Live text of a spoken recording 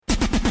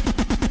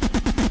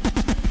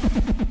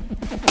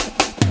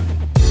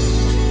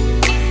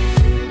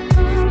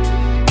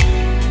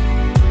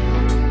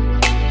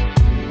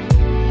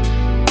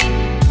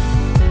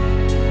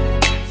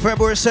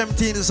February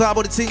 17th is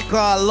about the thing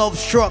called Love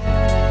Struck.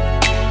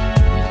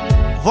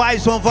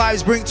 Vibes on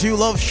Vibes bring to you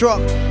Love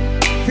Struck,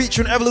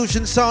 featuring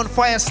Evolution Sound,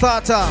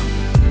 Firestarter,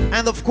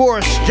 and of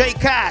course J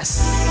Cass.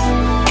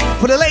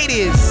 For the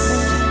ladies,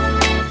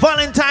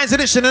 Valentine's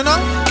edition, you know?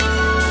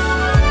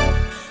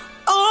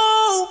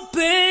 Oh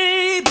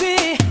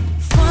baby,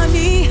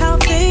 funny how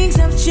things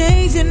have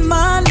changed in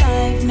my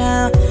life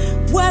now.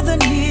 Whether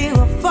near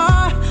or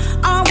far,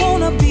 I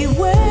wanna be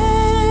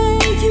where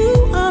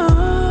you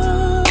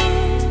are.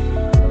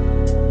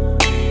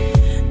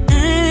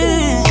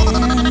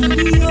 And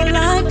you're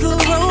like a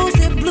rose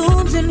that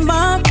blooms in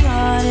my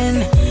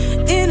garden,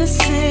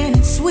 innocent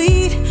and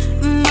sweet,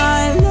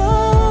 my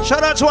love.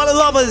 Shout out to all the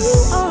lovers.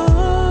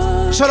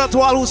 Shout out to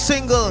all who's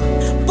single.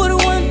 But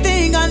one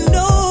thing I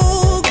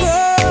know,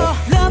 girl,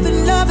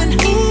 loving, loving,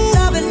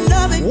 loving,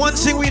 loving. One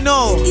thing we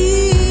know,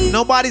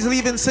 nobody's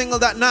leaving single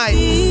that night.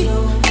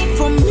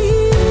 For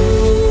me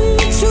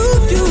to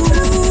do,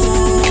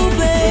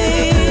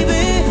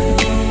 baby.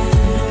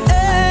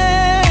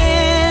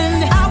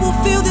 And I will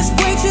feel this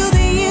way till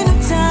the end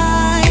of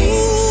time.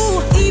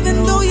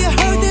 Even though you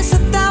heard this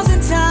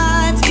 1,000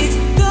 times, it's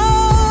the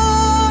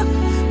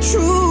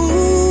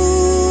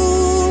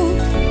truth.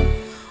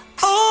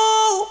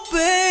 Oh,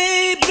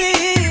 baby,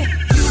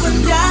 you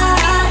and I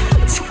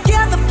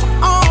together for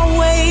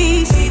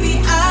always. Baby,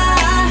 I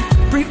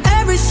breathe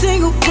every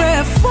single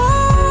breath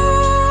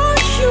for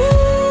you,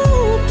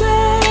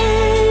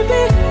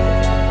 baby.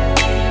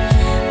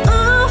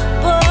 Oh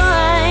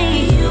boy,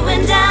 you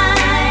and I,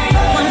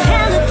 one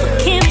hell of a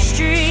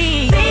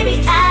chemistry. Baby,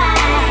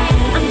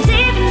 I'm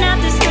living out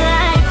this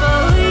life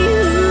for you.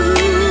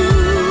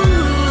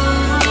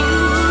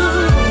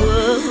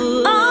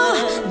 Oh,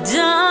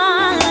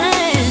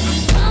 darling,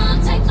 come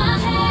take my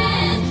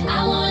hand. I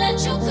won't let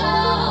you go.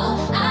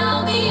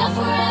 I'll be your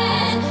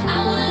friend. I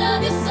wanna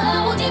love you so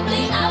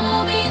deeply. I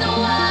won't be the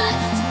one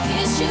to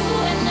kiss you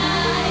at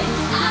night.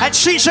 At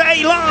Shisha A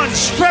Lounge,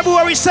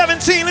 February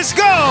 17th, let's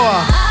go!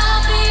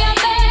 I'll be your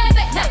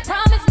baby. Now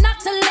promise not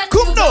to let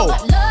Come you no. go. I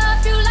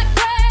love you like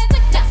crazy.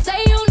 Now say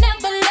you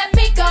never let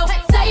me go.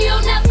 Say you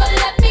never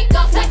let me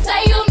go.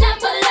 Say you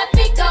never let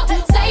me go.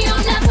 Say you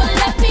never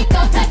let me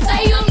go.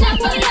 Say you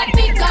never let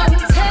me go.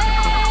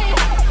 Take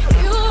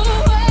you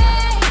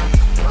away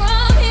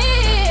from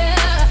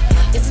here.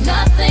 It's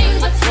nothing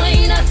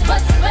between us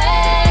but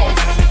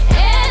space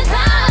and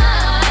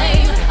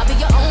time. I'll be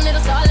your own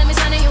little star. Let me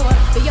shine in your world.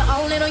 Be your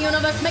own little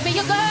universe. Maybe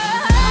your girl.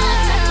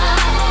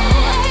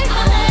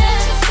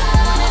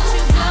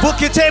 Book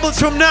your tables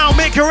from now,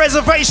 make your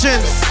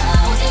reservations.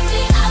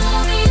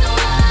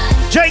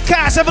 J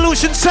Cass,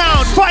 Evolution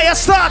Sound,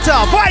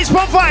 Firestarter, Vibes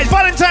from Vibes,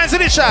 Valentine's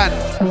edition.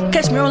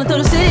 Catch me rolling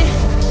through the city,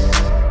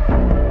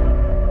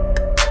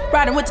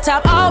 riding with the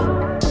top off.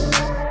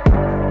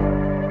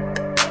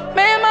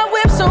 Man, my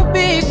whip so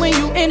big when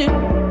you in it.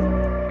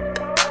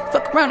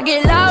 Fuck around and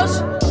get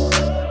lost.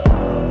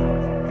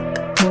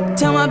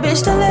 Tell my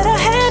bitch to let her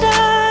head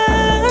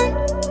on.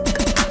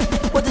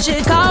 What the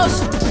shit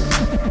cost?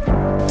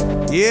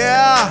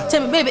 Yeah.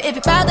 Tell me, baby, if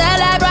you found that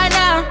life right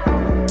now.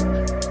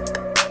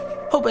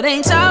 Hope it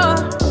ain't sour.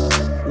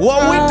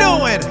 What we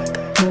doing?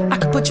 I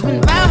could put you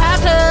in the Roundhouse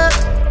Club.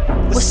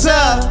 What's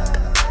up?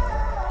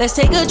 Let's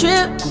take a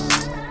trip.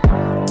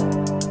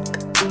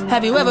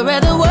 Have you ever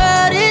read The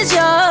World Is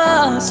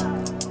Yours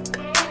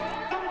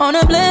on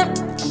a blimp?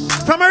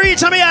 From a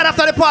reach on me out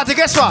after the party,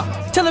 guess what?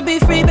 Tell her be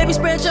free, baby,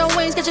 spread your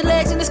wings. Get your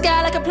legs in the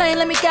sky like a plane.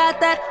 Let me guide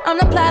that, I'm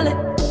the pilot.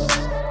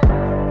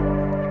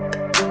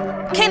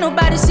 Can't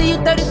nobody see you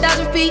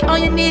 30,000 feet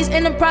on your knees.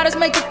 And the products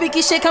make the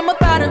freaky shit come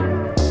up out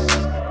her.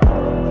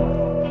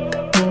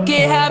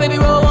 Get high, baby,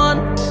 roll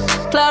on.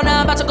 Cloud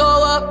 9 about to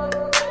go up.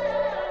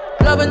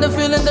 Loving the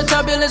feeling, the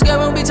turbulence, girl,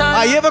 won't be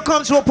time. You ever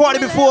come to a party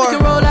before We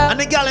can roll out. and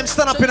the gal them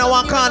stand up in a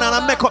one corner and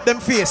I make up them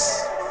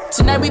face?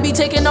 Tonight we be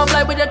taking off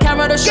like with the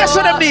camera to show. Guess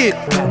what up. them need?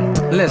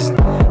 Listen,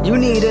 you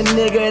need a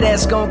nigga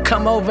that's gonna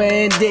come over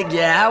and dig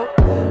you out.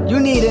 You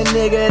need a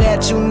nigga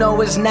that you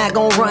know is not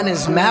gonna run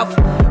his mouth.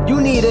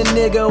 You need a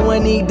nigga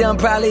when he done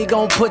probably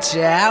gonna put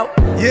you out.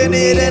 You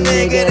need a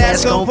nigga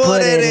that's gonna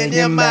put it in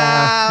your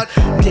mouth.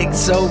 Dick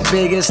so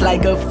big it's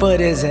like a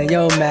foot is in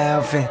your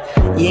mouth. And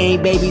you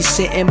ain't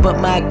babysitting but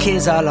my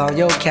kids all on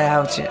your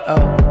couch. And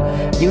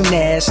oh, you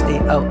nasty,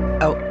 oh,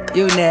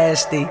 you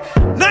nasty.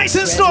 Nice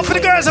in store for the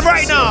girls of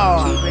right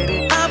now.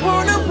 I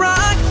wanna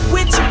rock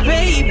with you,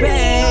 baby.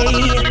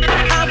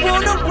 I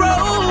wanna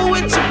roll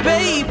with you,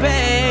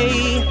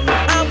 baby.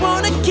 I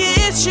wanna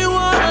kiss you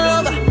all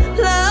over,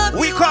 love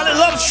We call it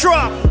Love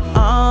Struck.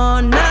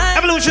 all night.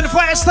 Evolution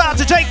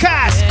Firestarter, J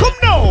Cass. Come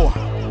now.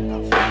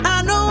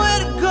 I know where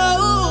to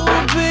go,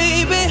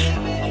 baby,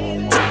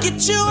 to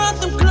get you out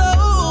them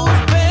clothes,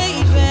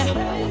 baby.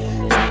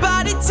 Your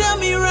body tell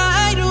me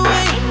right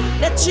away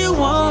that you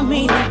want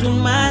me to do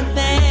my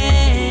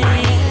thing.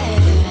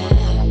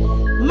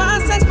 My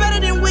sex better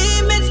than we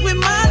mixed with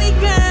Molly,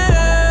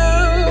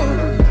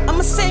 girl.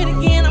 I'ma say it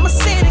again,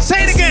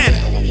 Say it again.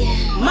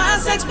 My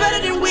sex better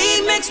than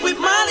we mixed with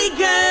Molly,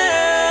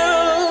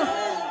 girl.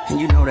 And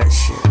you know that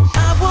shit.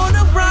 I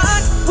wanna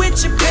rock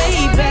with you,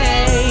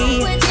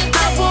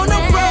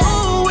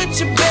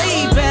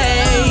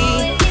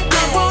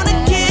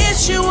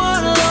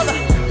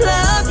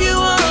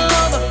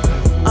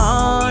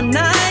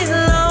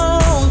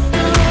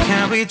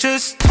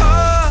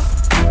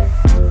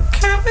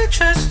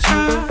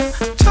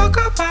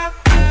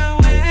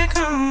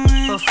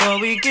 before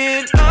we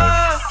get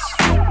lost.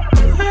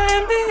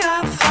 Maybe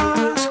our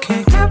thoughts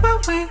can't get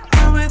what we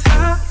want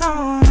without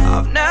knowing.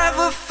 I've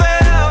never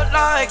felt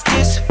like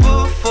this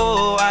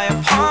before. I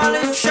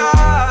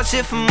apologize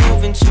if I'm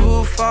moving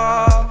too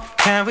far.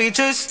 Can we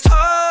just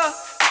talk?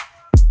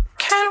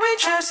 Can we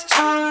just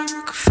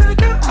talk?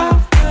 Figure out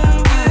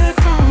where we're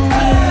going.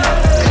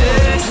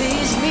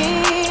 Please me,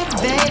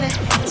 baby.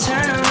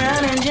 Turn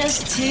around and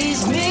just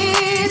tease me,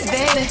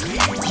 baby.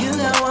 You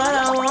got what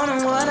I want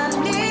and what I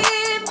need,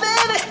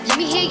 baby. Let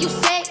me hear you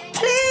say,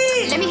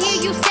 Please. let me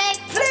hear you say,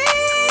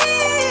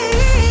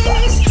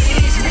 Please.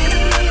 Tease me,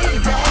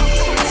 baby.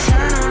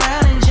 Turn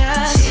around and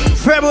just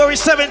February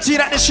 17th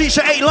at the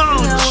Shisha 8 you got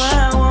Lounge. what I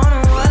want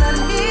and what I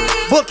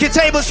need. Book your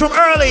tables from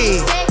early.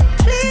 say,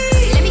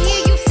 Please. let me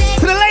hear you say.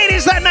 To the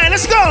ladies that night,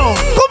 let's go.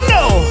 Come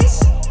now.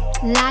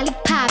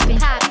 Lollipopping,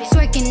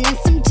 twerking in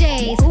some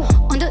J's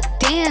on the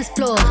dance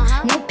floor.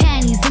 No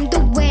panties in the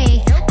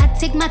way. I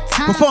take my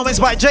time. Performance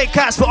by J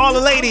Cass for all the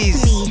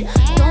ladies. Me.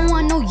 Don't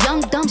want no young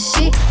dumb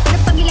shit. Better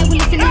fuck me like we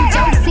listening to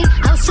Josie.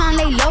 I was trying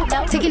to lay low,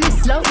 taking it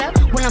slow.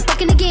 When I'm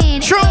fucking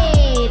again, True.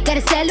 hey,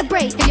 gotta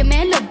celebrate. If your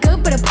man look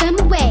good, but I put him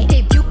away.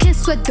 If you can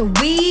sweat the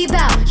weave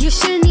out, you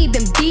shouldn't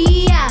even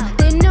be out.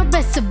 There no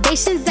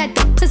reservations at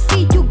the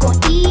pussy, you gon'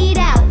 eat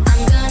out. I'm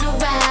gonna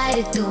ride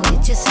it, do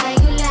it just how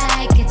you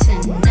like it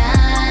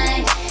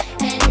tonight.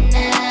 And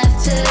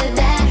after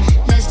that,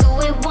 let's do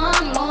it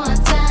one more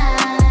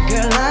time.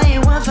 Girl, I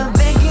ain't one for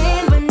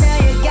begging, but now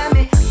you got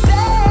me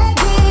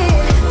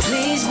begging.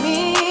 Please me,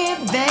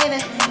 baby.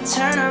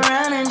 Turn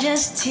around and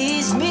just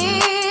tease me,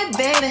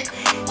 baby.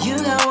 You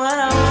got what I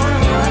want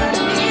and what I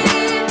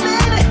need,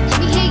 baby. Let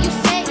me hear you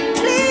say,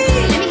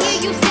 Please. let me hear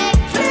you say.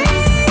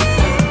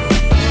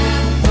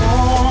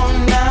 All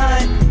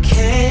night,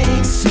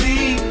 can't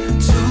sleep,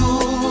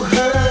 too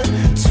hurt,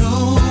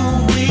 too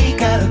weak,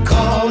 gotta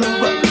call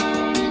her up.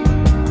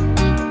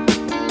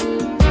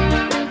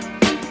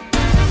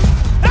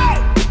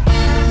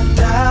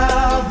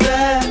 Dial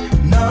that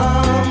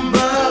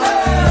number,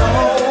 no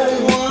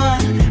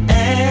one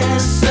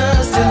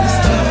answers till it's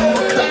 2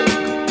 o'clock.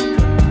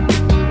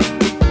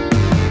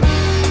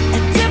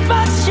 And if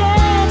by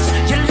chance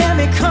you let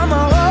me come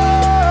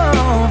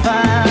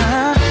over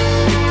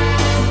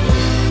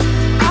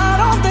out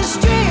on the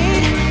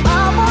street, I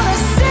wanna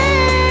see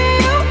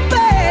you,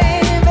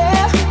 baby.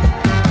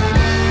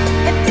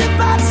 And if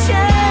by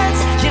chance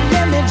you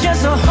let me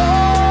just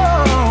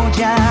hold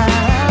ya,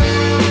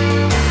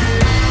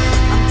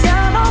 I'm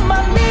down on my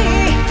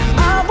knee, I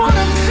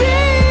wanna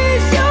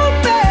please you,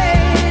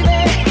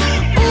 baby.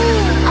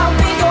 Ooh, I'll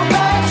be your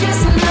righteous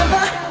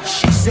lover.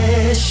 She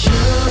says,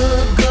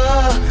 sugar,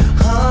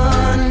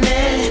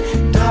 honey,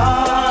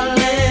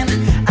 darling,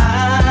 I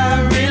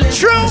really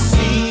True.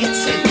 see it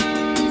too.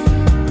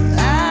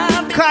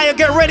 Kaya,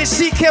 get ready.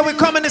 CK, we're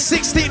coming the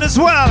 16th as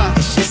well.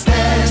 It's just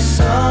that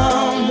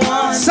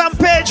someone San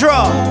Pedro,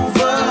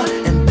 over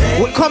and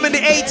baby, we're coming the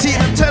 18th.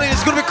 I'm telling you,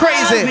 it's gonna be I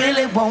crazy.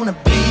 really wanna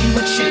be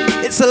with you.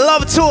 It's a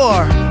love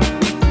tour.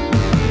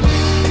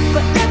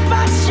 But if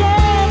by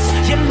chance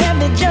you let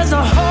me just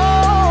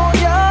hold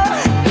you,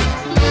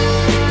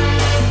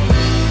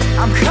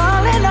 I'm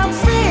calling, I'm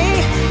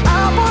free. I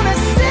wanna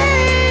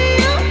see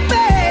you,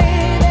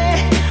 baby.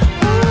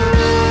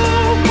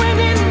 Ooh, when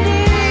in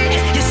need,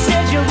 you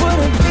said you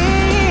wouldn't be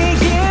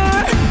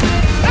here.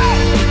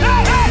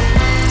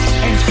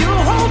 And you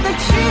hold the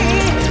key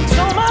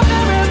to my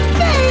very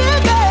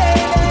baby.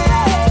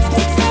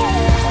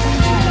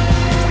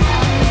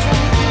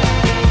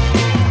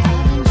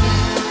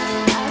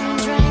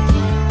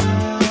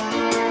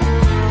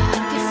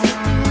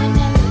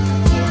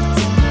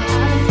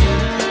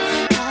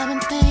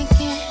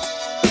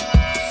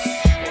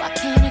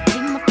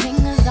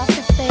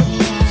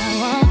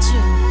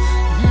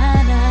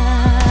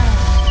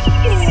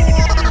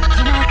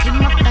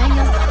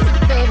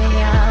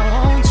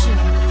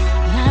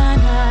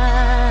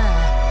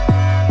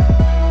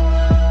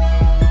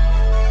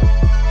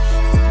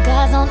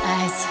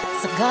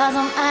 Cigars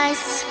on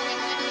ice.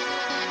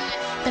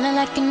 Feeling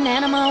like an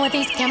animal with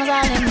these cameras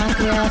all in my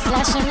grill.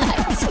 Flashing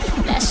lights,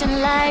 flashing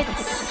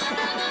lights.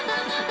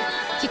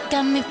 You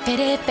got me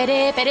pity,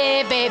 pity,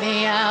 pity,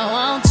 baby. I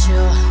want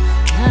you.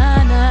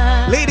 Nah,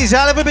 nah. Ladies,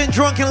 y'all ever been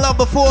drunk in love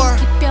before?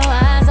 Keep your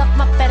eyes off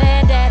my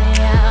petty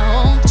daddy.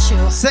 I want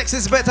you. Sex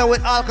is better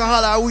with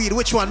alcohol or weed.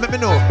 Which one? Let me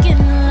know. Fucking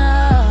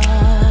love.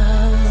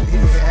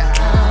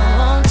 I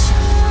want you.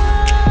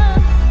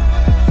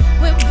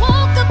 We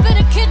woke up in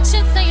the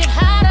kitchen saying,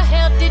 how the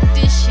hell did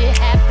this shit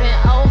happen?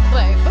 Oh,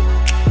 baby.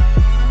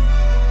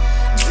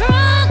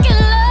 Drunk in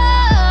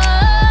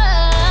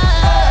love.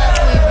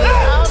 We be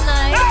all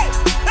night.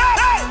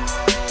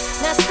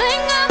 Last thing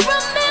I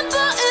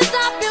remember is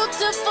our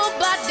beautiful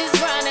bodies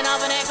grinding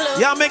off in that club.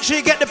 Y'all make sure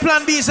you get the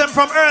plan B's them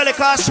from early,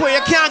 cause I swear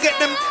you can't get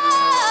them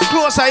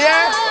closer,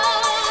 yeah?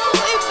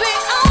 We be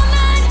all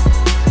night.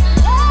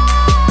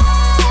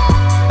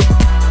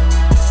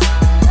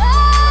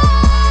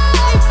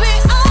 We be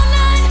all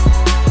night.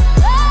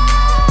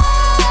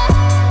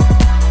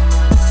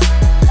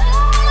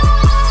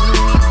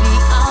 We be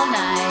all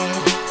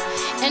night.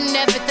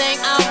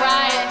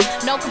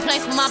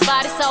 complaints with my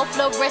body so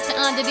fluorescent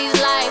under these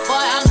lights.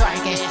 Boy, I'm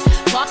drinking,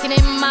 walking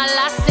in my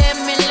last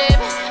 7 living.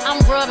 I'm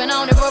rubbing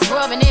on it,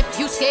 rubbing. If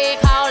you scared,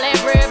 call that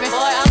ribbon.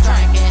 Boy, I'm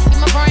drinking, keep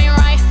my brain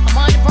right. I'm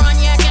on the run,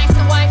 yeah,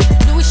 gangsta wife.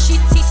 Louis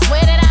sheets, he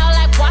sweat it out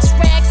like wash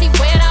rags. He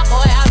wet out,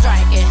 boy, I'm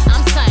drinking,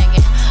 I'm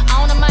singing.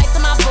 On the mic to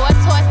my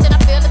voice hoarse, then I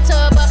fill the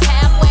tub up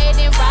halfway,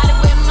 then ride it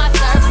with my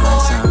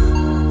surfboard.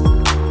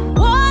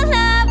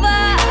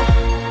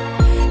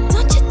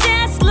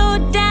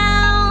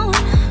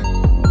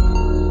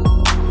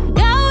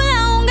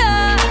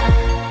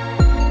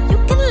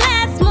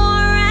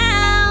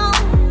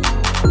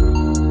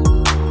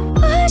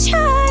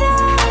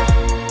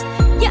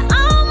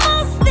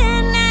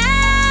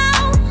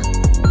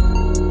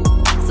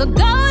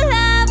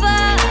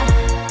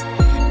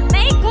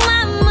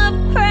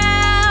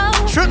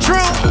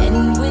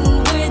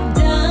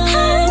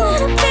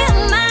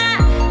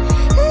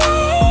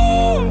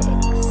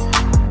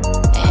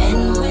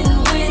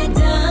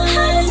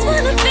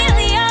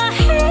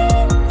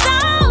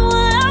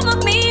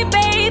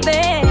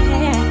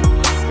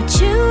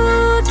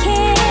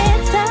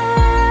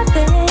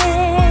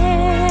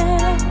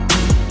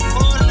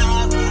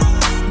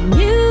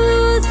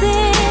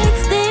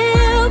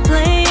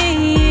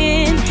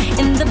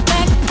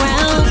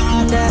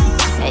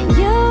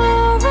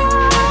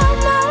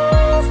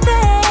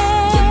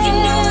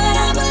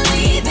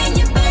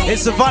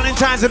 It's the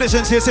Valentine's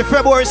edition, so it's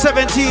February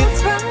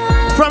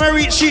 17th. From a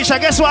reach Shisha,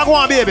 guess what I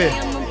want, baby?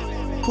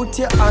 Put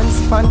your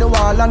hands on the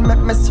wall and make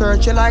me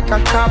search you like a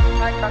cop.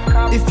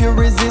 If you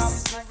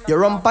resist,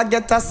 your rumpa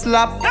get a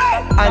slap.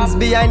 Hands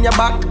behind your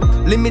back,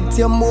 limit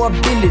your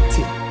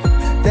mobility.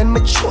 Then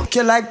me choke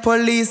you like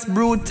police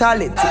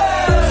brutality.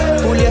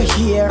 Pull your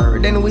hair,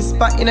 then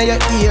whisper in your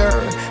ear.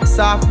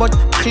 Soft but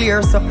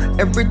clear, so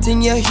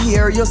everything you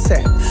hear, you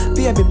say,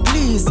 baby,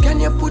 please, can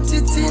you put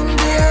it in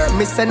there?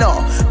 Me say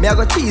no, me I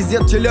go tease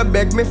you till you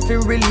beg me fi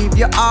relieve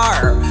your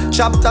hour.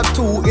 Chapter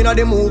 2 in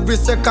the movie,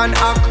 second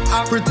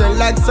act. Pretend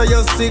like so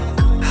you're sick,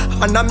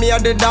 and I'm me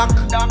at the doc.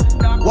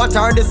 What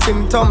are the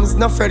symptoms?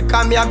 No Fred,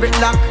 call me a bit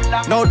lock.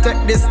 Now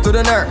take this to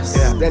the nurse,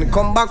 then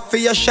come back for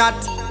your shot.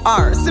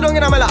 Or sit down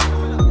in my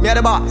lap, me are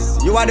the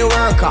boss, you are the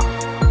worker.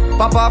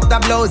 Pop off the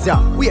blouse,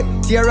 yeah. Wait,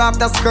 tear off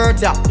the skirt,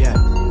 yeah.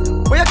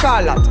 What you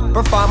call that?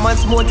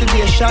 Performance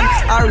motivation?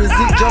 Or is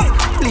it just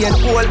plain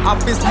old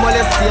office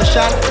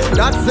molestation?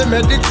 That's the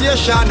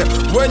meditation.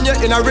 When you're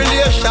in a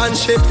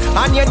relationship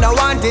and you don't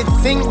want it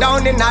sink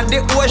down in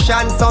the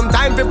ocean.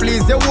 Sometimes to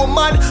please a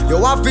woman,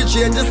 you have to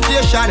change the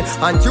station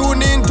and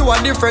tune into a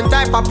different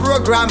type of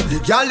program.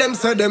 The girl them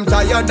say them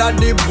tired of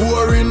the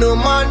boring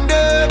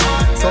Monday.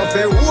 So if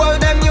you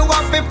hold them, you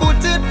have to put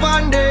it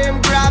on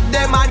them. Grab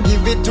them and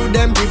give it to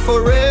them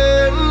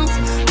different.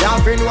 You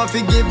have to know if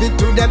you give it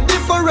to them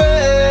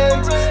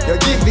different. You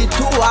give it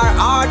to her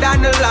hard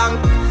and long.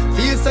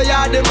 Feel so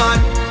you're the man.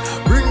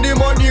 Bring the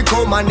money,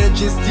 come and then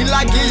just still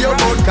like give your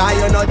boat. Cause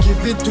you not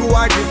give it to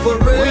her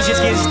different. We just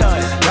get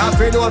started. You have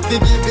to know if you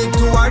give it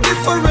to her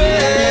different.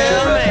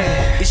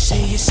 You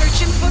say you're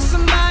searching for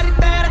somebody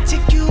that'll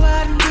take you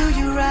out and do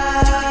you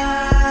right.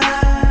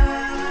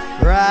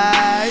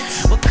 Right.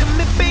 Well, come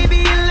here,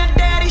 baby, and let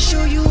daddy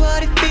show you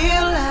what it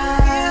feel like.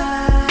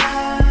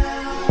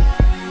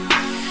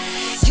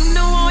 You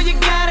know all you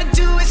gotta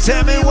do is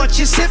Tell me what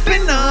you're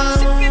sipping on.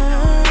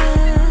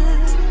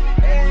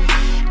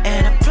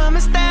 And I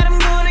promise that I'm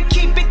gonna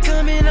keep it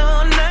coming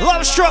on.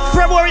 Love Struck,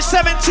 February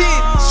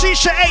 17th,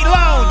 Shisha 8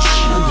 Lounge.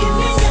 Look in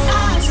your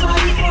eyes while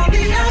you on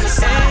the other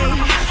side.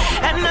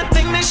 And I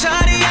think that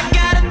shawty, I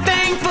got a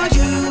thing for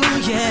you,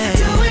 yeah.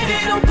 Doing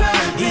it on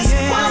purpose,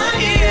 while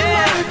you're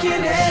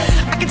working it.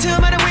 I can tell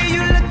by the way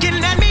you're looking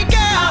at me,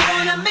 girl. I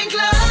wanna make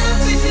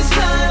love in this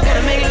club.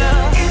 Wanna make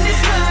love in this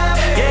club,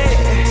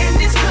 yeah. In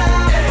this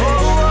club,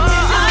 oh,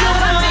 I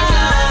wanna make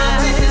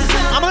love in this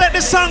club. I'ma let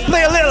this song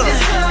play a little. In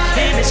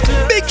this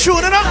club, Big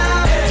tune, enough.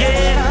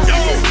 yeah.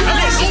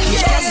 If you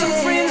got some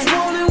friends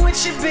rolling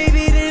with you,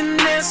 baby, then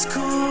that's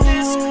cool.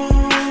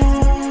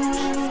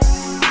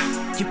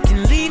 You can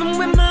leave them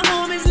with my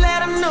homies, let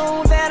them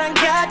know that I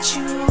got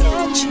you.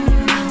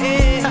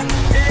 Yeah.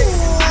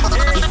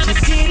 If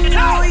you didn't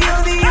know,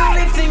 you're the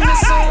only thing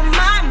that's on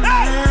my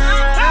mind.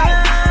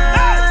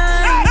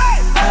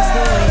 Cause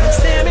the way I'm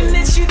staring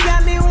at you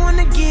got me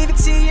wanna give it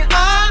to you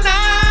all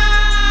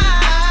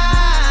night.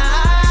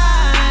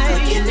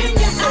 Looking in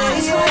your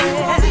eyes while you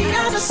on the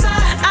other side.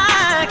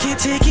 I can't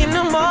take it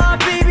no more,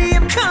 baby,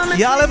 I'm coming.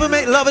 Y'all ever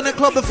make love in the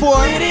club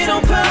before? Did it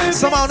on purpose.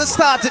 Somehow they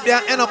start it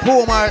there, end up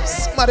home or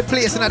some other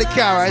place in the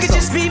car, right? It So.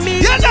 just be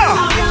me. You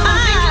know.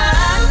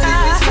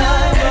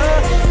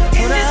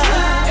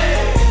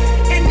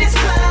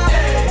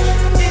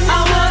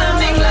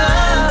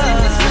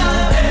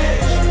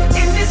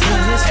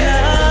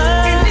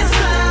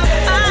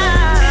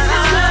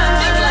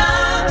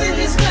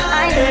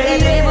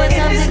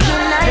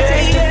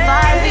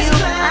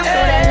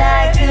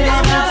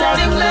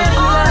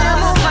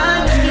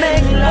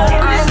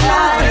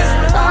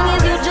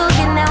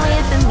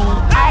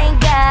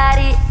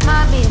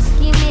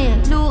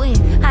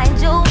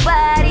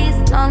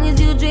 Long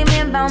as you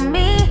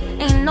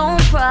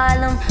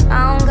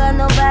I don't got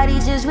nobody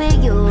just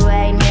with you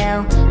right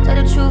now. Tell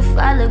the truth,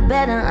 I look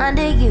better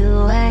under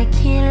you. I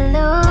can't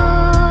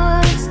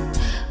lose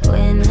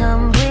when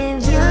I'm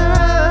with you.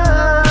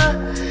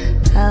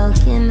 How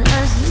can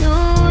us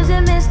lose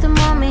and miss the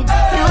moment?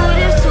 You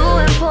just too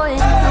important.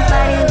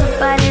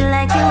 Nobody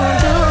like you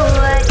do.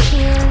 I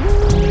can't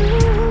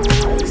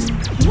lose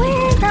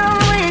when I'm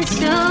with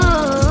you.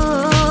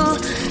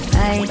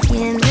 I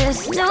can't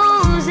just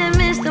lose and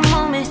miss the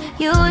moment.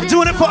 You just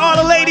doing it for all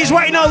the ladies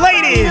right now,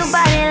 ladies.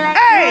 Like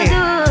hey!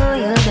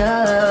 You do.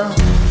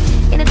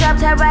 In the drop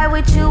top ride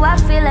with you, I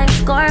feel like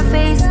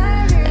Scarface.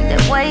 Like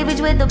that white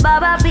bitch with the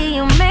bob, I'll be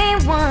your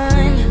main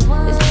one.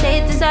 Let's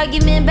take this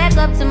argument back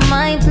up to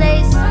my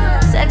place.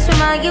 Sex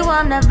remind you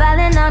I'm not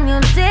violent, I'm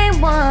your day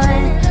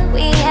one.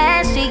 We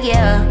had shit,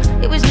 yeah.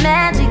 It was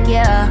magic,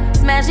 yeah.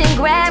 Smash and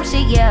grab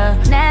shit, yeah.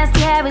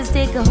 Nasty habits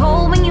take a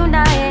hold when you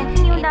die.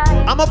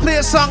 I'ma play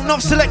a song,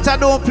 enough selector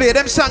don't play.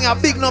 Them song are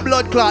big no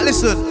blood clot.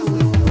 Listen.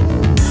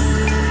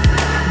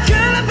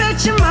 Girl, I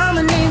bet your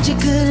mama named you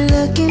good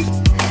looking,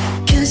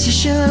 'cause you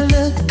sure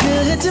look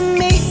good to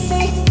me.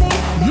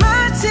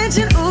 My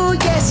attention, ooh,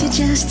 yes, you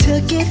just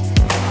took it.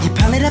 You're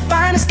probably the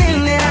finest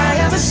thing that I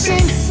ever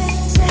seen.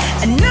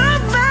 And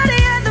nobody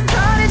at the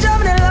party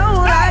dropping it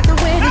low like the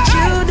way that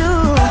you do.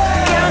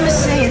 Got me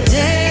saying,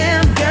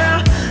 damn,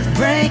 girl,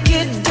 break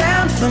it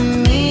down for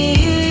me.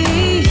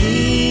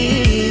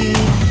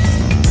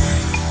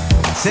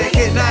 Take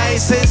it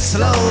nice and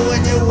slow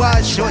when you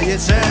watch or you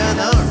turn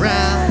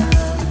around.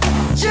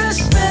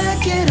 Just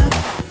back it up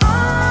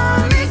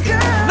on me,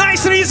 girl.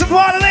 Nice and easy for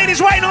all the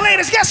ladies right now,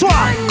 ladies. Guess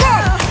what? Go!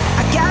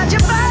 I got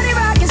your body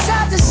rocking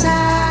side to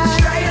side.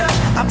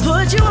 I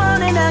put you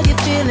on and now you're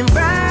feeling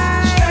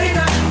right.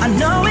 I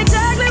know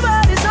exactly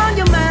what is on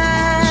your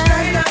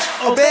mind.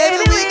 Oh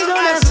baby, we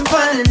gon' have some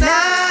fun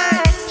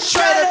tonight.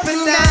 Straight up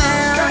and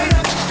down.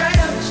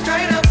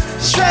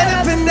 Straight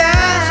up and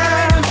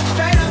down.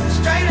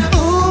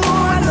 Ooh,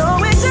 I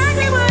know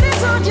exactly what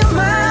is on your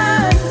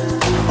mind.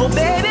 Oh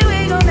baby,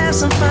 we gon' have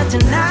some fun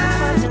tonight.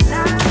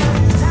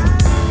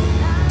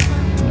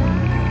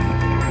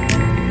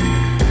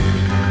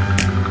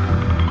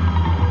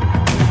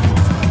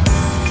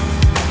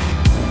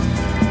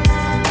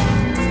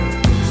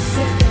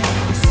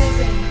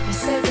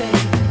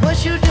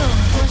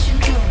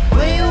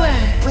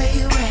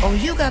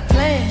 You got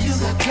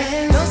plans.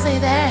 Don't say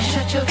that.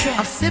 Shut your trap.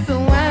 I'm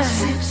sipping wine.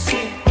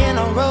 In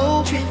a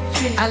robe.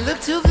 I look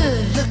too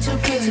good.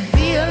 To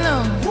be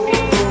alone.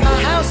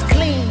 My house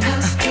clean.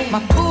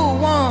 My pool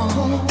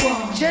warm.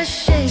 Just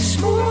shake.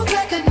 Smooth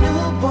like a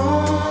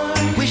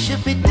newborn. We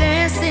should be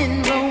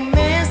dancing,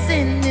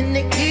 romancing in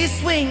the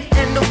east wing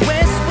and the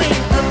west wing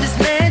of this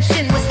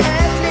mansion. What's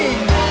happening?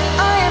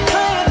 I ain't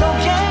playing no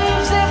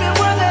games. Every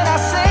word that I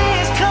say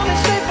is coming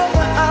straight from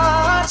my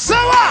heart. So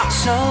what?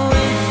 So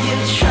if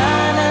you're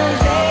trying to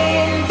lay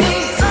in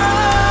these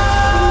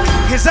arms,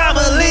 'Cause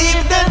I'ma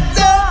leave the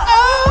door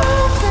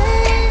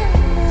open.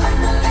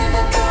 I'ma leave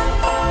the door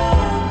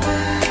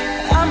open.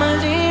 I'ma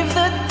leave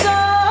the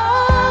door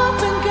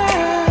open,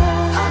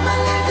 girl. I'ma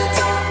leave the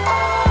door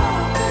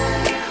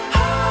open,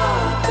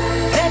 open.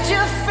 Let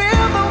you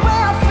feel the way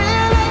I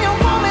feel, and you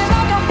want me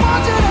like I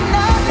want you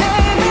tonight,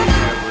 baby.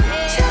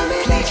 Tell me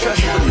that you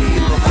Trust and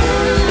believe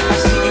I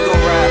see you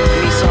gon' ride for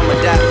me, so I'ma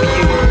die for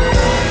you.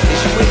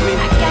 Is you with me?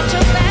 got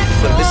your back.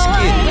 But let's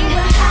get it.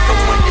 From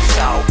when it's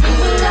all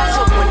good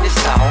to when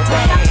it's all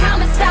But I bad.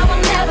 promise I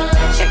will never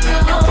let you go.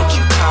 Know what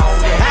you call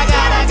that?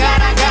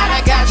 I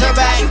got your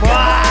back, boy.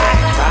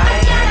 Right?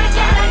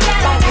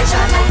 Long as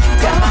I know you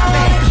got my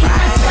back,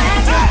 right?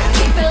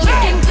 Keep it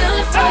looking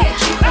good for you.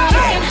 Keep it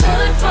looking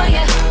hood for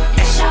you.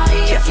 And shawty,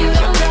 if you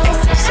don't know,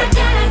 I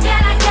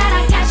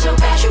got your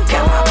back. You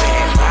got my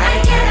back,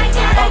 right?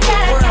 I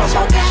got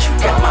You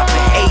got my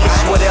back. Hey,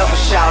 it's whatever,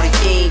 shawty,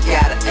 you ain't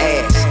gotta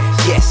ask.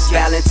 Yes,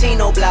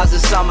 Valentino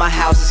blouses on my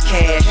house is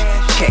cash.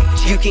 Check,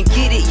 you can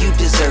get it, you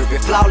deserve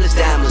it. Flawless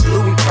diamonds,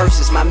 Louis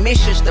purses. My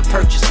mission's to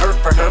purchase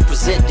earth for her,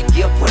 present the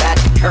gift without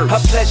the curse. Her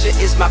pleasure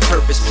is my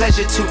purpose,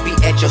 pleasure to be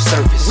at your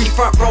service. We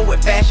front row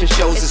at fashion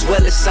shows as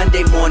well as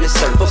Sunday morning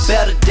service. For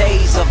better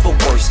days or for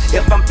worse,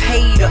 if I'm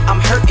paid or I'm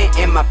hurting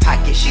in my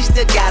pocket, she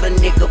still got a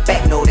nigga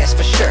back, no that's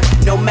for sure.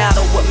 No matter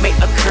what may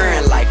occur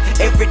in life,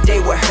 every day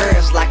with her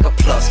is like a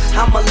plus.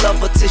 I'ma love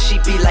her till she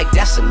be like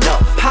that's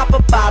enough. Pop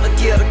a bottle,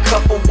 get a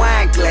couple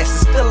wine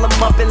glasses, fill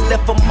them up and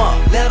lift them up.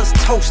 Let us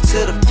toast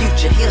to the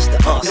future, here's to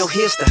us, no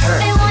here's to her.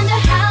 They wonder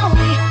how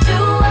we do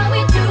what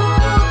we do.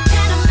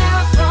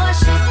 Panamera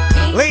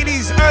Porsches.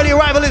 Ladies, early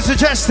arrival is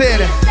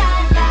suggested.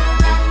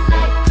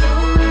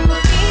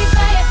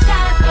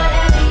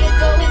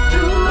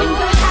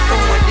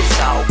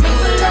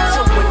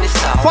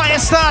 Fire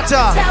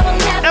starter,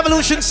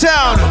 Evolution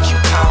Sound.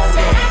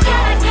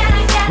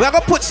 We are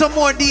gonna put some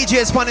more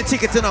DJs on the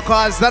ticket in,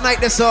 cause that night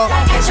this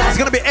it's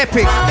gonna be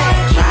epic.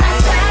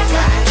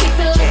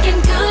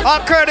 All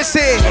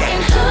courtesy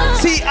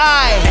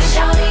T.I.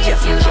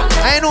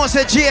 I know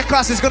said J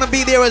Class is gonna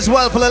be there as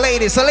well for the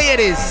ladies. So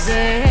ladies,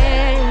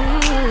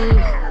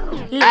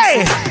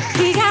 hey,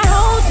 he got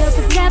hold of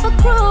the never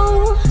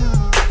crew.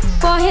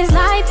 For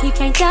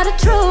can't tell the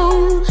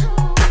truth.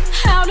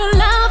 How to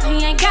love,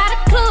 he ain't got a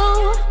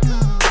clue.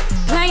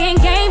 Playing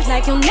games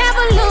like you'll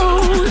never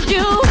lose.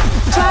 You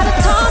try to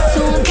talk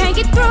to him, can't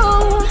get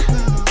through.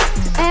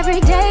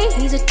 Every day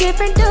he's a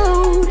different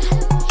dude.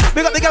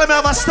 Big up the girl,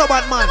 have a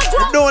stubborn man.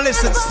 Don't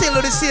listen, still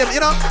do the same, you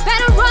know?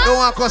 Don't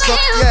want to cuss up,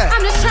 yeah.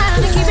 I'm just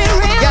trying to keep it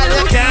real. Girl,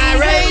 you can't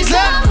raise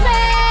up.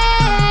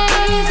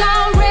 He's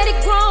already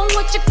grown,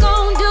 what you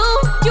gon' do?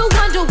 You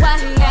wonder why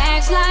he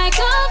acts like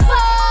a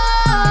fool.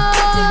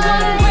 He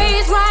wasn't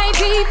raised right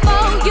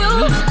before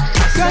you.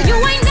 Girl, you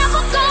ain't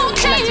never gon'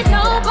 change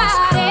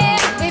nobody.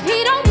 If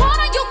he don't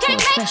wanna, you can't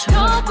make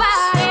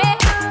nobody.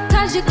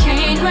 Cause you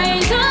can't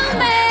raise a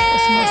man.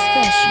 It's more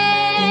special.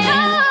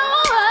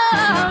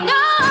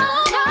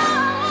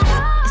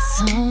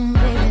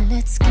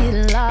 Let's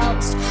get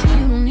lost.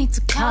 You don't need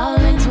to call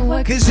into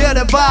work. Cause you're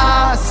the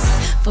boss.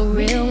 For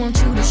real,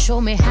 want you to show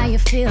me how you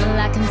feel.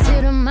 I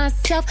consider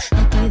myself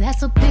lucky,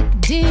 that's a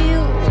big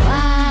deal.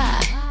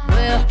 Why?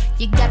 Well,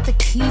 you got the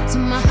key to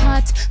my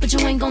heart, but you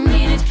ain't gon'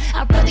 need it.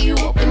 I'd rather you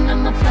open up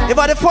my body. If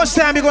by the first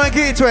time you're gonna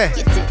get into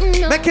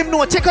it, make him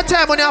know. Take your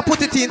time when you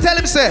put it in. Tell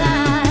him, say.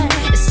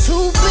 It's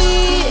too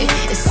big,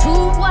 it's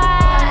too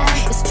wide,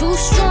 it's too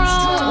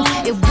strong,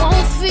 it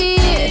won't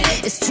fit.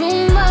 It's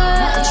too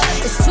much,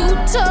 it's too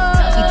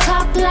tough. He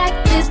talk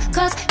like this,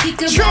 cause he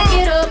could back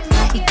it up.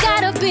 He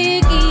got a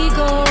big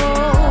ego,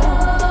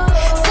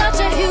 such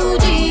a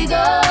huge ego.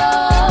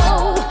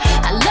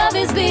 I love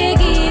his big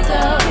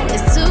ego.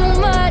 It's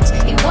too much,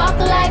 he walk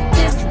like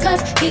this,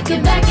 cause he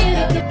can back it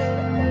up.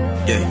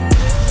 Yeah.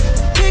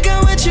 Pick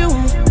out what you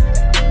want.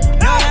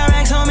 No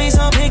directs on me,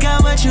 so pick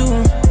out what you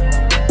want.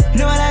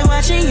 No, I like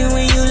watching you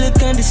when you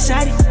look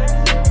undecided.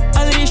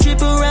 All of this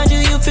trip around you,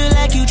 you feel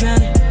like you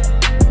drowning.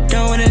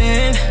 Don't wanna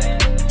live,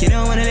 you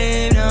don't wanna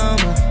live no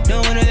more.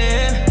 Don't wanna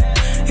live,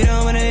 you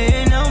don't wanna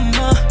live no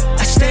more.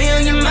 I stay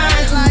on your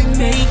mind, like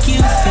make you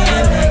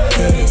feel like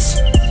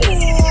this.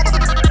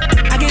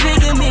 I can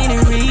think of many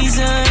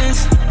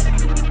reasons,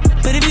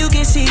 but if you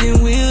can see,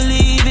 then we'll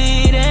leave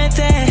it at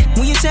that.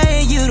 When you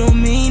say it, you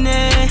don't mean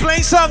it.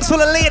 Play songs for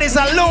the ladies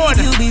alone.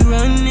 You be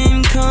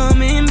running,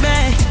 coming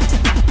back.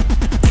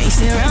 Ain't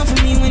stay around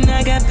for me when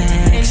I got back.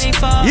 And they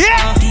fall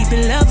deep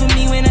in love with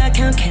me when I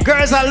count cash.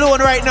 Girls are alone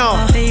right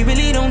now. They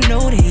really don't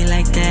know they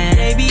like that.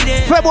 They be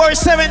there. February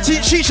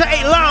 17th, Shisha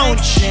 8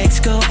 Lounge. Let's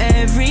go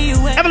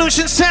everywhere.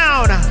 Evolution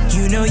Sound.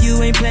 You know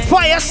you ain't playing.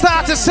 Fire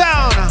Starter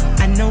Sound.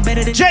 I know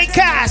better than J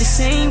Cass.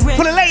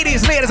 For the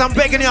ladies, I'm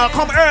begging y'all,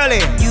 come early.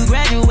 You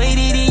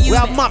graduated and you. We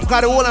have map,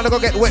 got the whole and go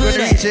get wet when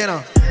you reach, you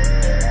know.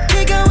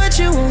 Pick out what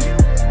you want.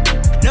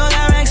 No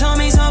directs on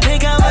me, so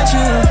pick out what you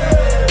want.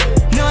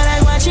 No, I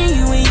like watching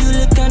you when you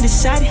look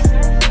undecided.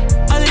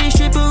 All of this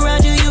trip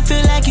around you, you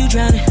feel like you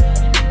drowning.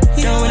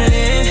 You don't wanna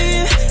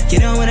live, you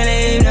don't wanna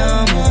live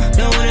no more.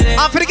 Don't wanna live.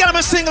 And for the girl, I'm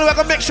a single, we're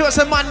gonna make sure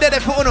some man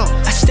dead for uno.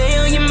 I stay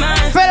on your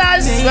mind.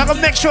 Fellas, we're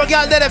gonna make sure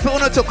girl dead for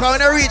uno too. Cause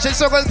when I reach, and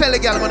so gonna tell the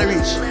girl I'm gonna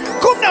reach.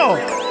 Come now.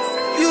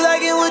 You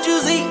liking what you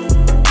see?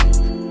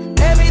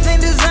 Everything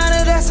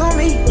designer, that's on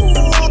me.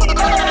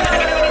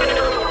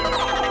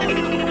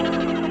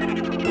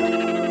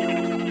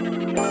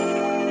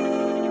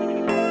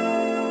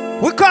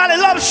 We call it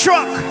Love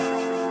Struck.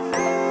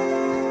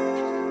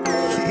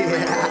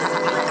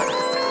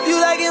 You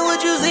liking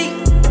what you see?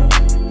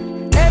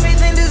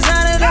 Everything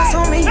designer, that's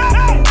on me.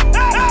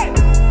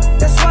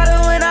 That's why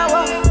that when I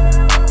walk,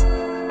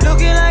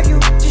 looking like you,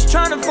 just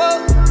tryna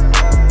fuck.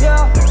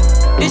 Yeah,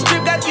 this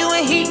trip got you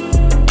in heat.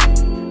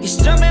 You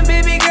jumping,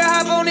 baby girl,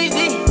 hop on this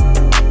D.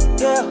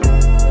 Yeah,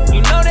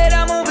 you know that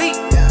I'm on beat.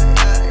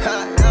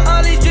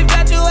 All these trips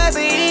got you as a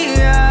heat.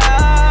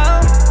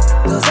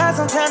 Those eyes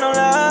don't tell no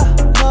love.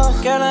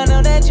 Girl, I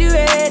know that you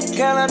ready.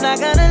 Girl, I'm not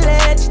gonna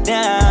let you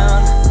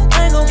down.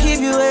 I ain't gon' keep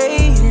you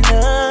waiting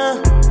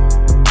up.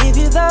 If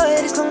you thought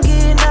it's gon'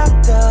 get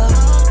knocked up,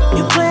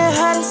 you playing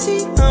hide and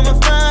seek, I'ma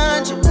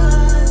find you.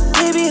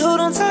 Baby, hold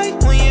on tight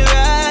when you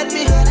ride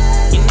me.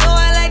 You know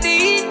I like to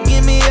eat,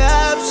 give me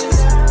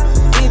options.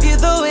 If you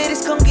thought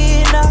it's gon'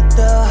 get knocked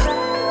up,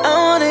 I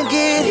wanna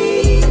get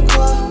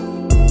equal.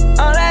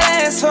 All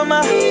I ask for my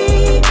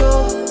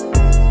ego.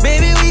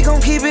 Baby, we gon'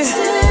 keep it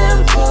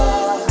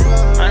simple.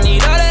 I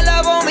need all that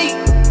love on me.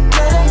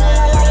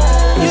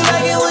 You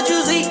like it what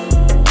you see.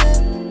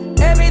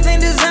 Everything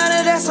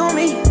designer, that's on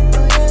me.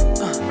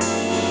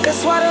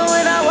 That's why that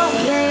when I walk,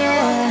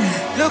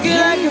 looking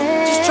like you,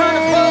 just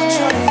tryna fuck.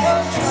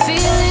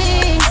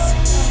 Feelings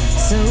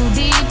so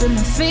deep in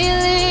my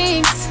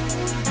feelings.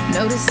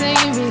 Notice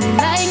ain't really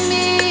like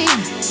me.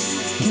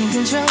 Can't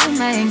control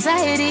my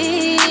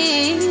anxiety.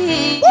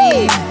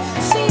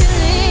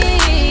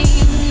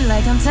 Feeling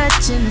like I'm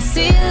touching the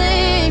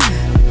ceiling.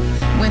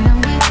 When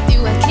I'm with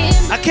you,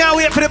 I can't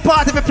wait for the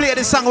party to play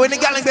this song. When the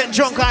gal get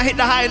drunk and hit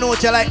the high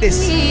note, you like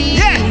this.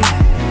 Yeah.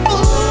 Ooh,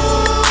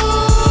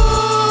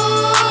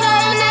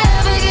 I'll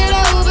never get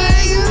over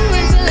you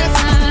until I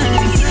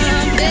find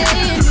something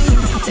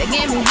that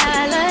get me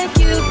high like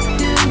you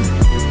do.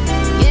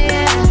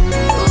 Yeah.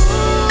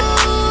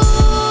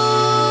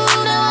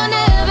 Ooh, no, I'll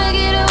never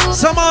get over.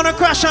 So Some on the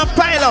crash and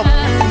pile up.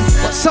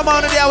 But some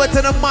on the day with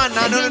the man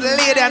and the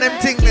lady and them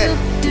thing there.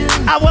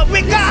 And what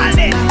we call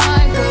it?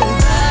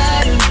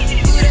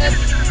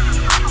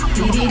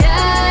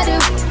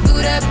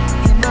 Boot up,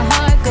 and my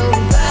heart go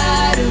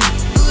bada,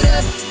 boot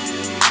up,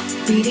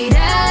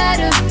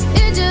 beat-it-da-da.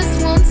 It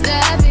just won't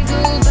stop, it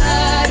go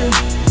bada,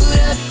 boot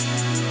up,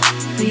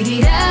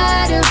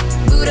 beat-it-da-da,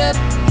 boot up,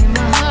 and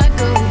my heart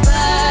go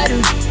bada,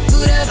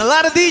 boot up. A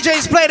lot of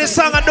DJs play this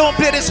song and don't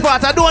play this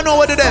part. I don't know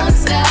what to do. Won't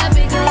stop,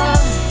 it go.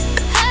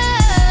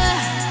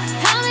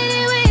 How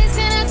many ways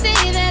can I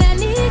say that I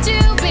need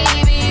you,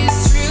 baby?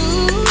 It's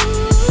true.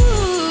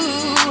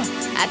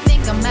 I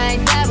think I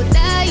might die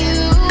without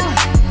you.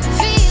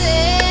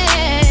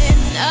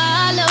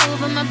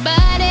 My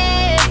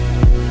body,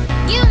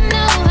 you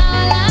know how I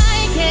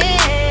like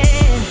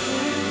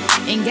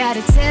it. Ain't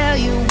gotta tell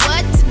you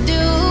what to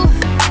do,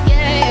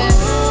 yeah. Ooh,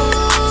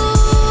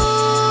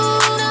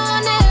 no,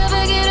 I'll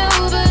never get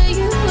over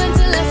you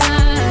until I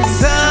find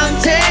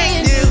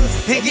something new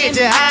and get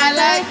you high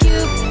like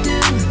you do,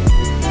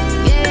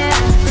 yeah.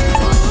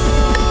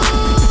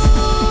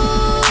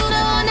 Ooh,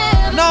 no, I'll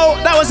never. No,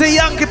 that was a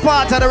Yankee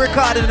part of the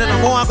recording, and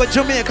I want to go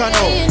Jamaica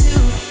now.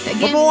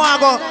 But I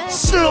want to go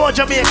slow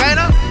Jamaica, you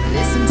know?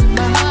 Listen to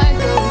my heart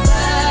go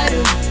bada,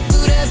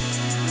 boot up,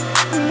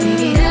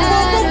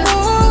 beat-it-da-da,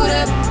 boot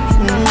up,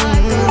 and my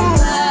heart go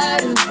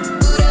bada,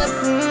 boot up,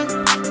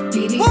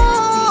 beat-it-da-da.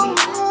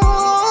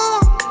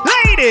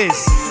 Ladies!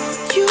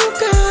 You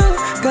girl,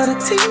 got a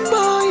team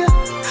boy,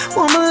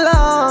 woman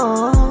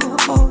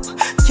love.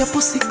 Your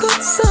pussy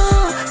good so,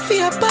 for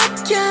your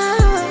bad girl.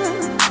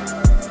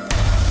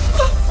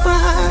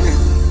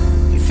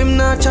 If him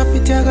not chop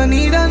it, you're gonna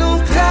need a new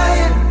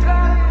client.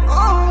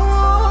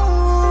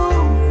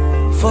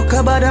 Fuck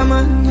about a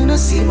man, you know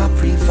see my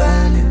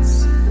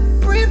pre-violence.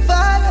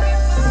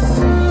 Pre-violence.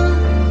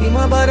 In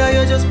my body,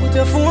 you just put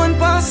your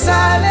phone on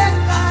silent.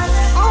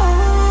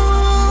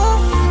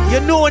 You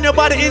know when your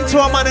body into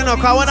a man, you know,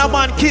 cause when a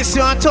man kiss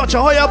you and touch you,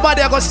 how your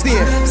body gonna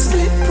stay?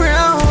 Slip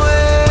round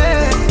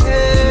way,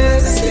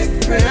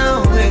 slip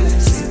round way,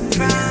 slip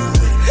round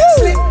way,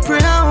 slip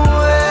round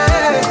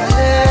way,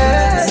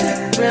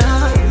 slip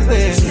round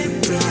way.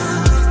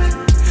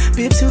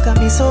 Babes, you got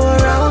me so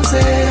aroused.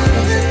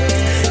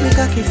 Make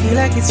I can feel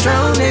like it's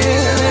drowning.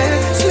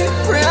 Slip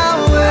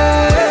round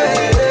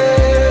way,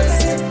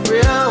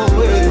 slip round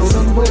way.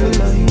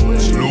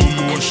 Slow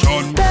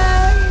motion.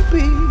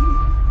 Baby,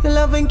 your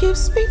loving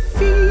gives me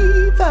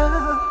fever.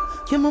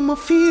 Your mama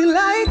feel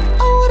like,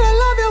 oh, would I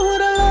love you,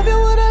 would I love you,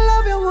 would I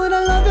love you, would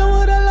I love you,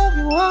 would I love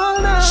you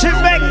all night. She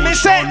make me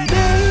say,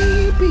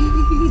 baby,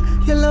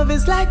 your love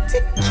is like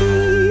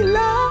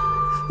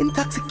tequila,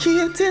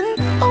 intoxicating.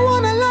 I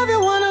wanna love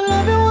you, wanna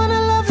love you, wanna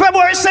love you.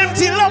 February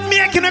 17th, love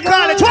making a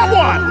college. What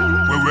one?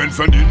 We went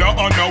for dinner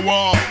on the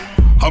wall.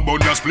 About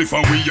the spliff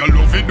and we a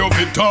love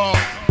it all.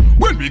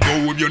 When we go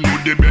home, you know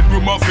the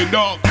bedroom of it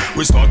dark.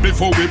 We start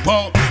before we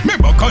pop. Me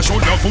back and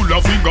shoulder full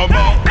of finger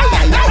mark.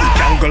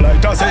 Jungle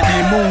light us at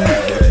the mood.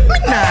 Me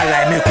nah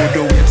lie, me could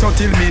do it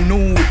until me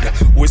nude.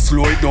 We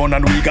slow it down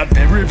and we got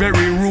very,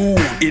 very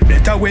rude. It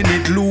better when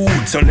it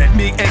lewd. So let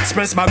me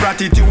express my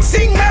gratitude.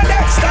 Sing my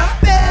next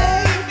stop,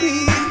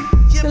 baby.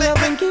 Your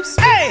loving gives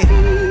me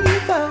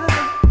fever.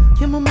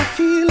 Your mama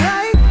feel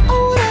like,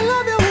 oh, would I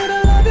love you, would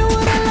I love you,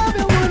 would I love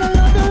you, would I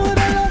love you, would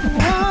I love you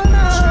all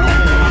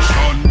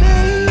night.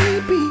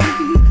 Baby,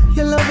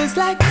 your love is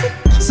like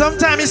tequila.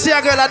 Sometimes you see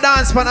a girl a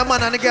dance pan a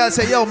man and the girl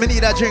say, yo, me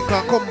need a drink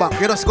and come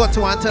back. You just go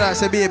to her and tell her,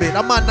 say, baby,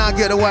 the man not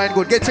get the wine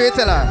good. Get to it,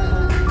 tell her.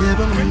 Yeah,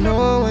 but me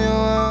know what you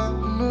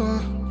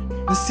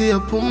want, I see a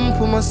pum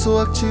pum a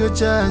soak to your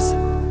jazz.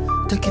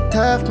 Take it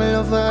off, me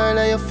love all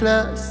of your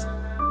flaws.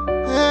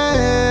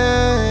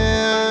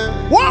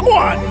 What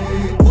one?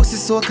 Pussy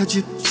soak a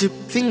drip, drip.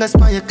 Fingers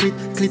by your clit,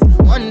 clit.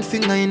 One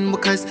finger in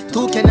because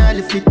two can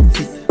hardly fit.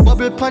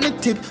 Bubble pon the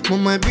tip,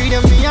 mama breathe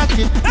and me a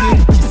clip.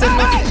 She said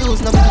nothing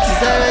use, no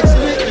booties alright, she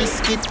make me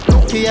skid.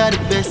 Okay, you're the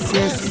best,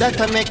 yes,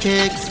 that'll make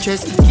you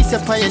stress. Kiss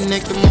up on your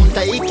neck, the mount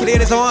I eat.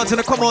 Ladies, I want you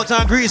to come out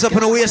and grease up in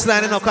the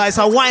waistline, you know, cause it's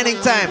a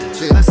whining time.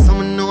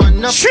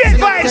 Straight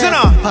vibes, you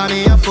know.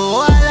 Honey, I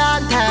fall all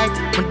tight,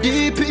 I'm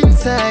deep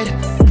inside.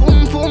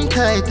 Boom, boom,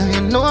 tight, and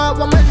you know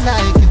what me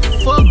like. If you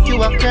fuck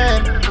you, I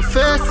crime. I'm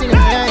first in the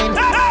line.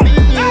 Me,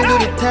 you do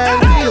the time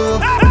for you.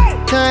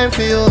 Time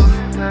for you.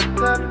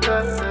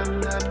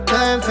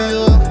 Time for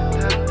you.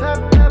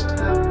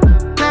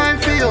 Time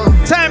for you.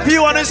 Time for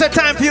you, and I said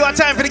time for you, and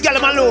time for the girl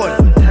in my lord.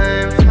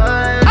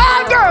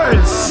 All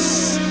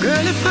girls!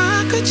 Girl, if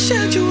I could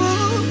shed you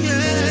all,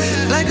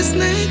 yeah, like a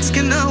snake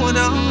skin out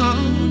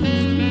on.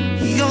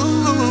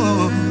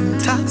 You're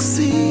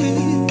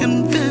toxic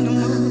and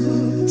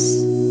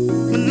venomous.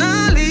 When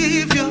I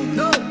leave you,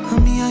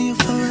 honey, are you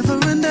forever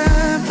and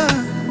ever?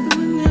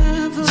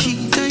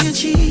 Cheat and you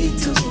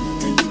cheat,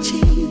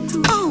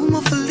 oh, I'm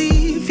off to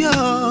leave you.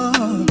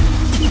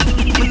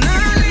 When I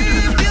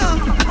leave you,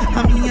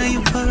 honey, are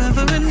you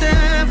forever and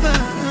ever?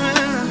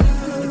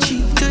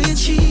 Cheat and you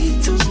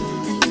cheat, oh,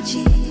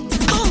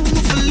 I'm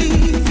off to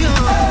leave you.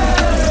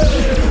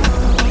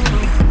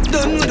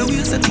 Done with the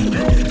wheels of team.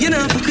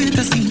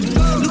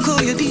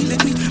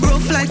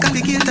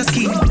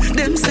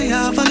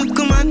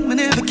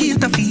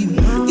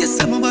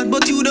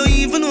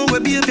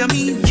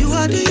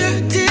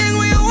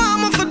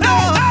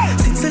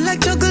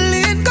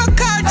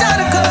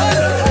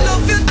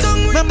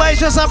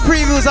 just a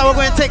previews that we're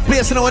going to take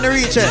place when we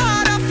reach it.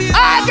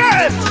 Ah,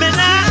 girl!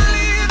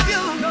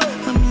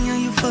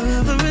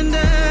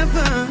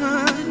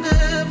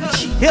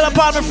 Heal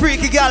upon me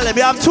freaky girl.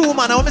 You have two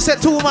man. When I say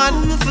two man,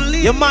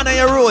 your man and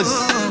your Rose.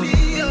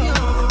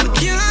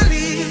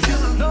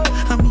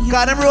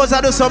 God, them Rose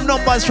I do some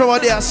numbers from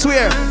out there, I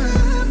swear.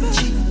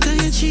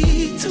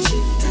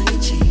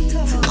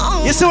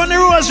 You see when the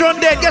Rose run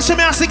dead, guess what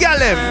me ask the girl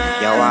them?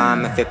 You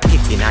want me for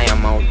pity now your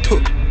mouth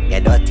too. You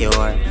dirty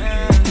whore.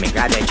 Me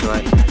grab your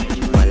throat.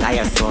 Well,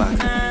 I sore.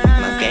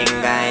 My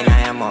finger in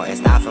your mouth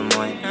is not for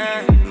more.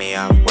 Me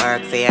have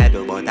work for you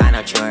do, but I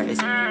no chores.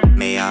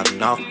 Me have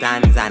enough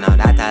plans, I know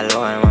that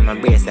alone. When my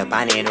brace up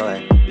on the door.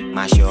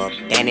 Mash you up,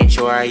 then it's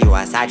sure you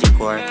a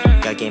Sagicor.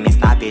 You give me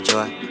sloppy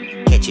jaw.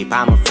 Catch it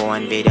on my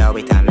phone video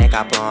with a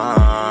makeup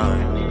on.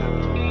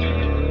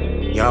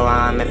 You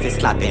want me to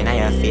slap in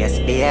your face,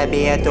 baby,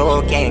 you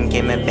too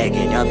kinky, me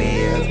begging you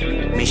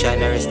behave.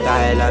 Missionary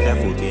style of the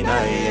foot in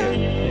your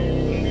ear.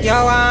 You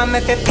want me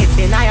to fit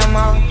in your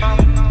mouth,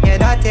 you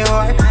dirty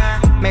whore.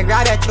 Me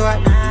grab your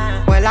throat,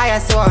 well I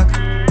soak.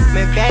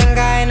 Me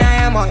finger in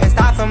your mouth, it's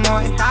not for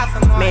more.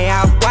 Me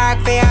have work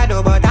for you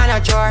do, but I no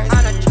chores.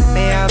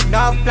 Me have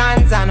enough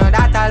plans, I know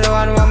that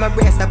alone. When me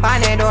brace up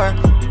on the door,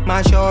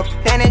 mash up,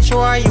 then it's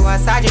sure you a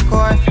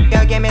Sagicor.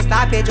 You give me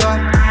sloppy jaw,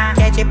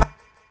 catch it.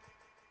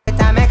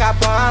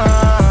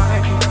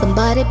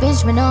 Somebody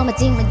pinch me, know my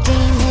team, my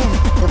dreaming.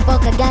 The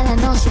fuck a gal, I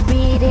know she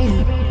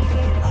breathing.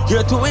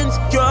 You're too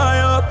insecure,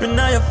 you're up in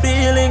all your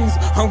feelings.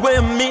 And what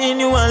you mean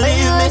you want leave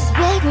me?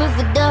 Respect me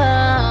for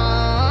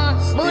done.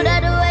 Would I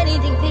do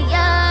anything for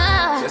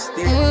ya?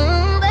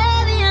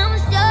 Baby, I'm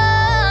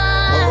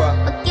sure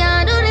I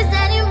can't do this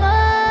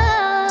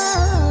anymore.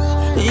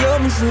 Yo,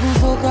 me shouldn't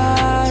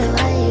focus.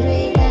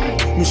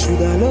 Me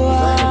shoulda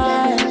lower.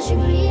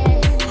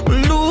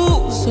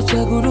 Lose such a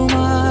good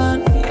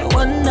woman.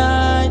 One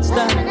night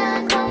stand.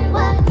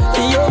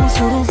 Yo, me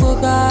shouldn't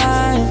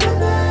focus.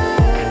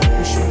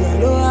 Me shoulda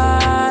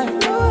lower.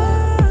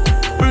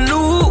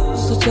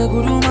 Lose such a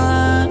good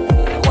woman.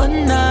 One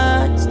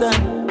night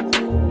stand.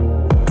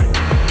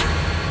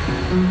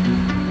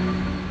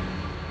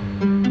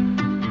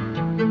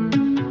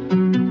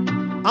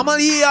 I'm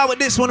gonna hear out with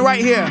this one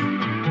right here.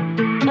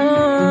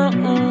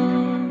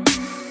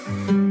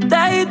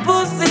 Tight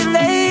pussy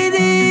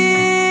ladies.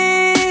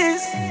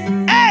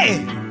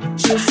 Hey!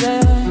 She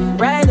said,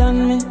 ride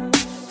on me.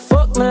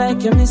 Fuck me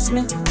like you miss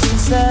me. She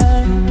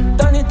said,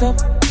 turn it up.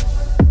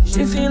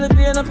 She feel the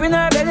pain up in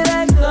her belly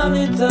like turn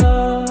it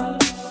up.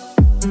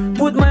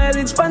 Put my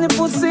lips on the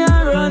pussy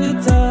and run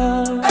it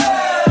up.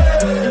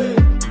 Hey!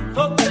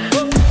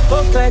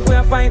 Fuck like we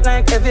a fight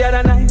like every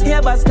other night.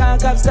 Yeah, but scar,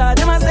 cap star,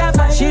 them a say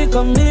fight. She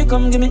come, me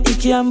come, give me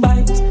icky and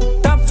bite.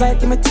 Top flight,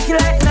 give me ticky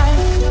like night.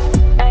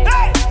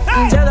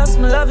 I'm jealous,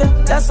 me love you,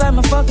 that's why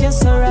me fuck you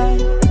so right.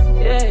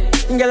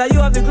 Yeah, girl, you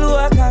have the glue,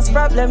 I cause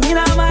problem in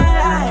my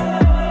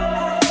life.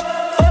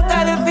 Fuck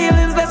all the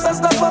feelings, let's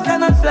just go fuck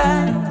and not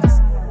fly.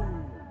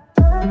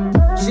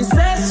 She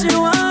says she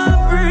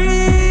want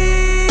breathe.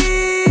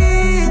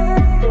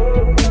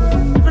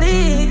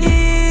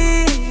 Please,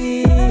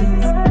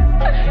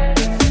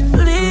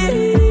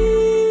 please,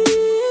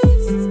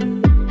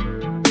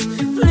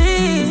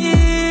 please.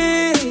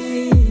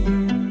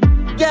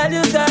 Girl,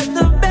 you got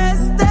the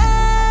bestest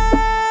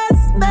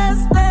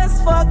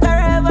fucker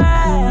ever.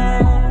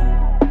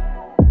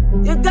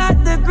 You got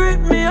the grip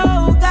me,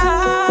 oh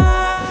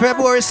God.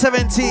 February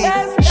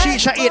 17th,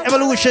 Shisha 8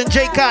 Evolution,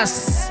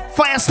 J-Cass,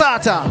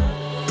 Firestarter.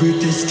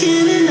 Pretty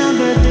skin in a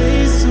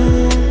birthday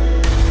suit.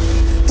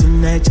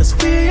 Tonight just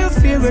wear your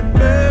favorite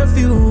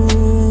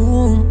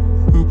perfume.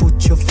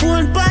 Put your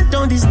phone back,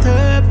 don't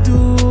disturb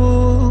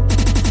too.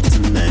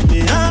 Tonight me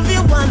have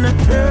you on a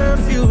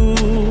curfew.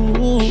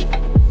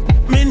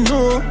 Me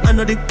know, I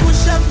know the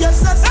push up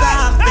just a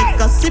soft. Take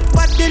a sip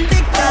at in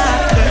the car.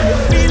 Girl, you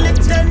feel it,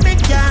 turn me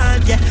on.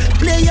 Yeah,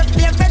 play your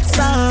favorite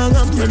song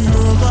and run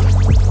over.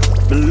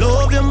 Me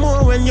love you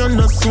more when you're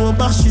not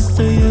sober. She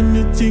say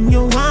anything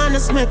you want,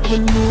 let's make me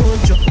know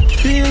you.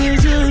 Baby,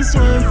 just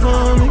wine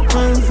for me,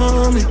 wine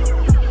for me.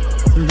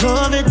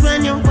 Love it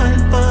when you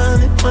wine for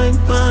it, wine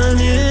for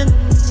it.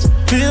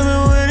 Feel me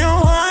when you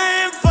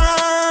wine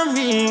for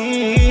me.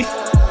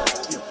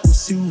 Your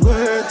pussy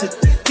worth it.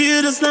 Feel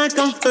just like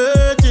I'm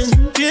virgin.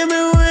 Give me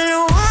when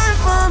you wine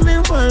for me,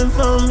 wine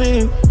for me.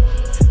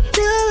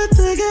 Give it,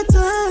 take it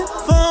time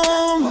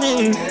for me.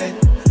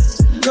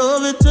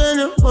 Love it when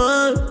you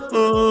want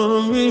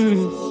for me.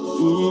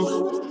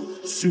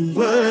 She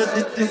worth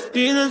it, it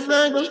feels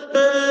like a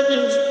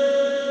virgin.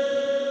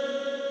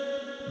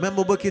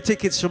 Remember, book your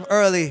tickets from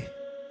early.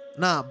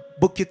 Nah,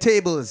 book your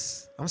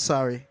tables. I'm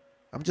sorry.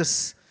 I'm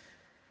just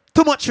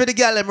too much for the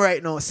gallem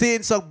right now.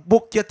 Saying so,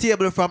 book your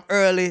table from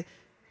early.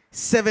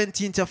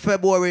 17th of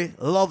February,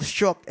 Love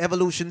Struck,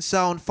 Evolution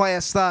Sound,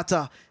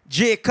 Firestarter,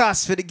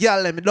 J-Cass for the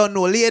gallem. You don't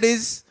know,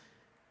 ladies.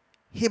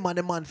 Him and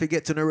the man for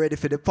get to know ready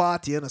for the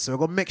party, you know. So we're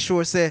gonna make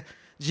sure say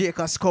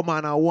J-Cass come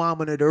on and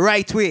warm on it the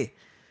right way.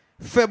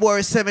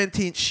 February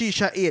 17th,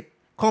 Shisha 8.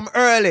 Come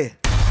early.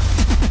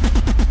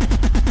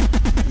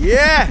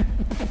 Yeah.